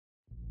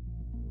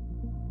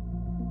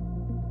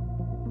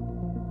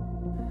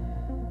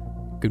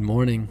Good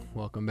morning.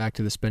 Welcome back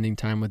to the Spending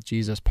Time with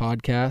Jesus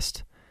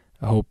podcast.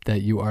 I hope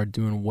that you are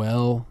doing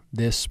well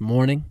this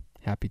morning.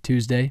 Happy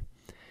Tuesday.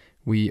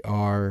 We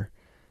are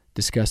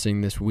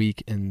discussing this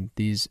week in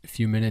these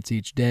few minutes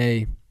each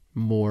day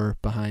more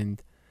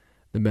behind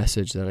the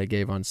message that I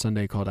gave on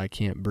Sunday called I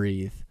Can't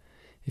Breathe.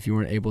 If you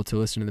weren't able to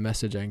listen to the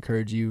message, I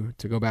encourage you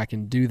to go back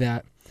and do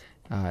that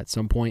at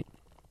some point.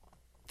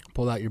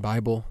 Pull out your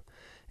Bible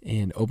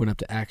and open up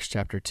to Acts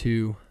chapter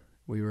 2.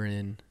 We were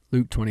in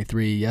Luke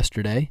 23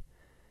 yesterday,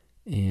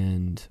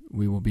 and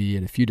we will be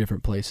in a few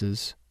different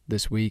places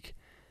this week.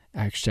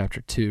 Acts chapter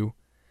 2,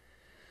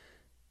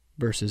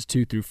 verses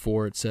 2 through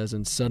 4, it says,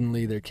 "And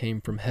suddenly there came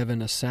from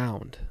heaven a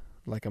sound,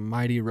 like a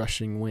mighty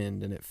rushing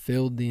wind, and it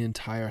filled the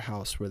entire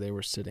house where they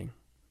were sitting.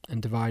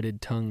 And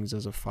divided tongues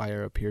as of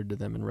fire appeared to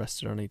them and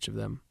rested on each of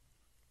them.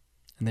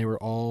 And they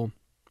were all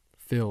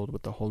filled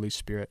with the Holy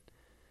Spirit."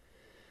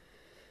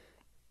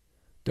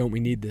 Don't we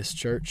need this,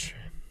 church?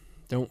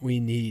 Don't we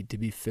need to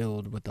be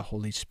filled with the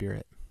Holy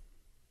Spirit?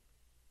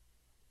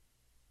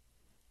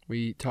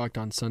 We talked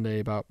on Sunday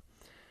about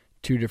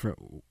two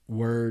different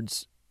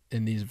words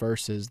in these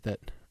verses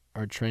that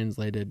are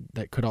translated,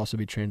 that could also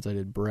be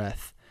translated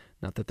breath.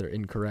 Not that they're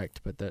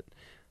incorrect, but that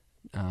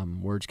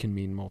words can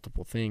mean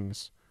multiple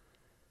things.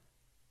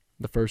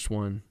 The first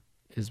one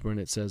is when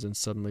it says, "And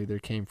suddenly there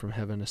came from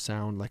heaven a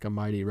sound like a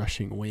mighty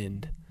rushing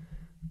wind."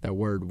 That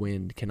word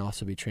wind can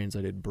also be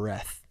translated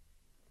breath.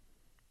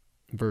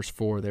 Verse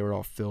 4, they were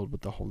all filled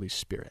with the Holy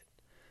Spirit.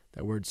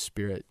 That word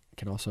spirit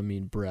can also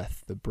mean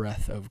breath, the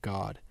breath of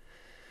God.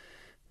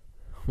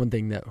 One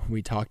thing that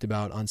we talked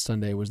about on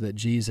Sunday was that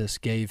Jesus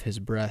gave his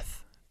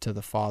breath to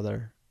the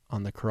Father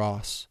on the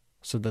cross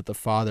so that the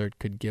Father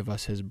could give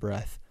us his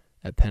breath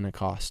at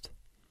Pentecost.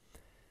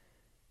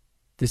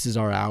 This is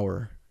our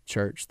hour,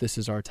 church. This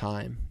is our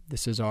time.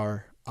 This is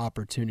our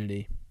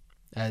opportunity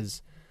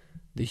as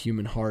the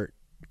human heart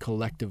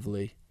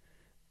collectively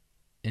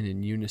and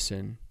in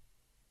unison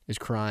is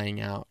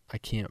crying out, "I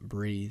can't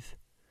breathe."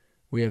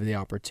 We have the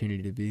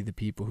opportunity to be the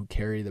people who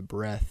carry the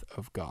breath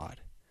of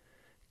God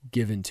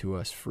given to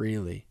us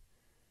freely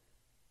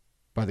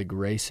by the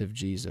grace of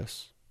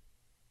Jesus,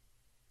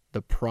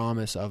 the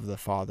promise of the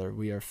Father.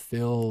 We are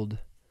filled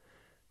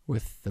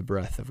with the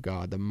breath of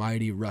God, the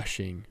mighty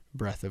rushing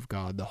breath of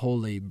God, the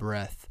holy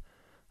breath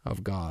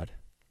of God.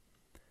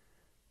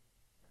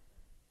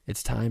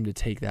 It's time to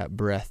take that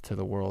breath to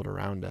the world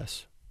around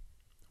us.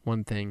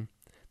 One thing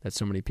that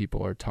so many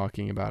people are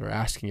talking about or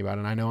asking about,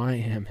 and I know I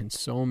am in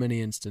so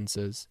many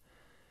instances,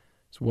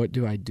 is what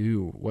do I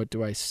do? What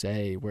do I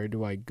say? Where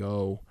do I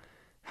go?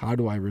 How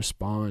do I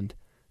respond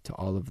to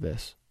all of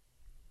this?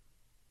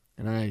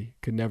 And I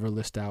could never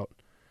list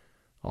out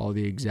all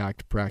the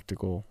exact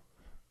practical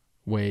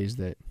ways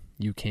that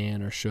you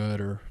can or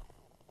should or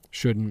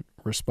shouldn't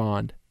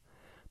respond.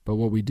 But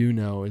what we do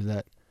know is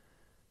that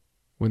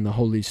when the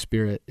Holy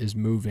Spirit is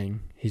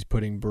moving, he's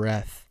putting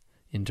breath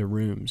into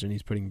rooms and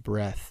he's putting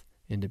breath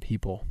into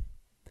people.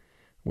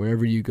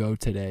 Wherever you go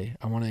today,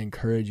 I want to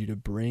encourage you to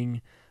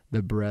bring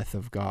the breath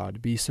of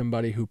God. Be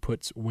somebody who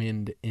puts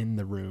wind in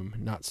the room,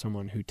 not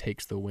someone who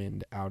takes the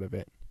wind out of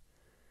it.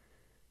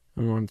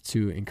 I want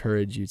to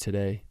encourage you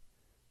today,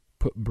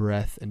 put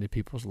breath into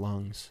people's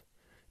lungs.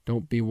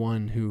 Don't be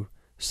one who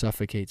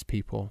suffocates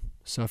people,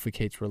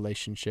 suffocates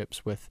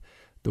relationships with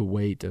the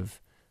weight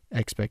of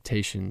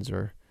expectations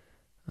or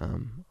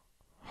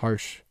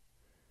harsh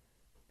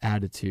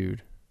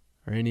attitude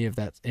or any of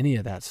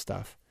that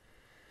stuff.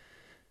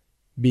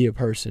 Be a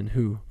person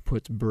who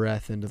puts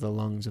breath into the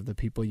lungs of the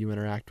people you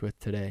interact with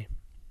today.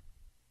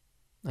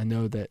 I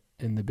know that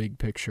in the big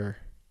picture,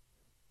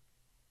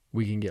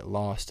 we can get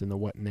lost in the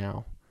what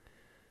now.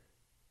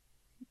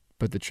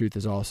 But the truth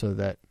is also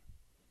that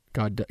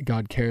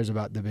God cares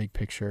about the big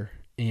picture,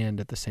 and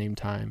at the same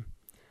time,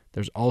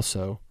 there's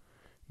also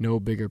no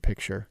bigger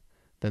picture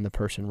than the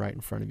person right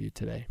in front of you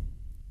today.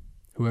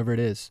 Whoever it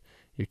is,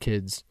 your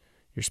kids,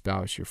 your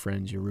spouse, your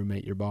friends, your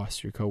roommate, your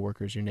boss, your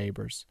coworkers, your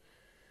neighbors.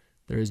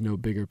 There is no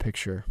bigger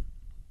picture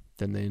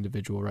than the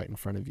individual right in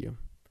front of you.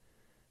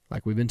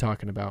 Like we've been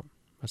talking about,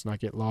 let's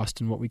not get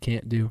lost in what we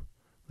can't do.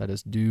 Let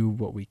us do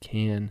what we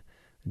can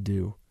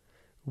do.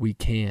 We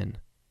can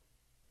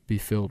be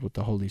filled with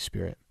the Holy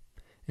Spirit,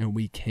 and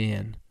we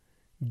can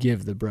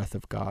give the breath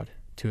of God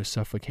to a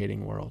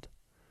suffocating world.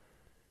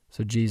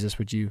 So Jesus,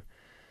 would you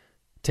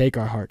take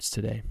our hearts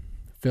today,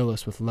 fill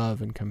us with love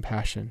and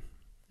compassion,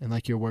 and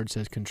like your word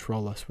says,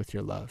 control us with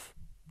your love.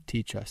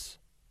 Teach us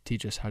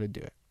how to do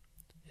it.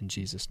 In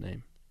Jesus'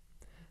 name,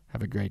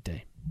 have a great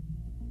day.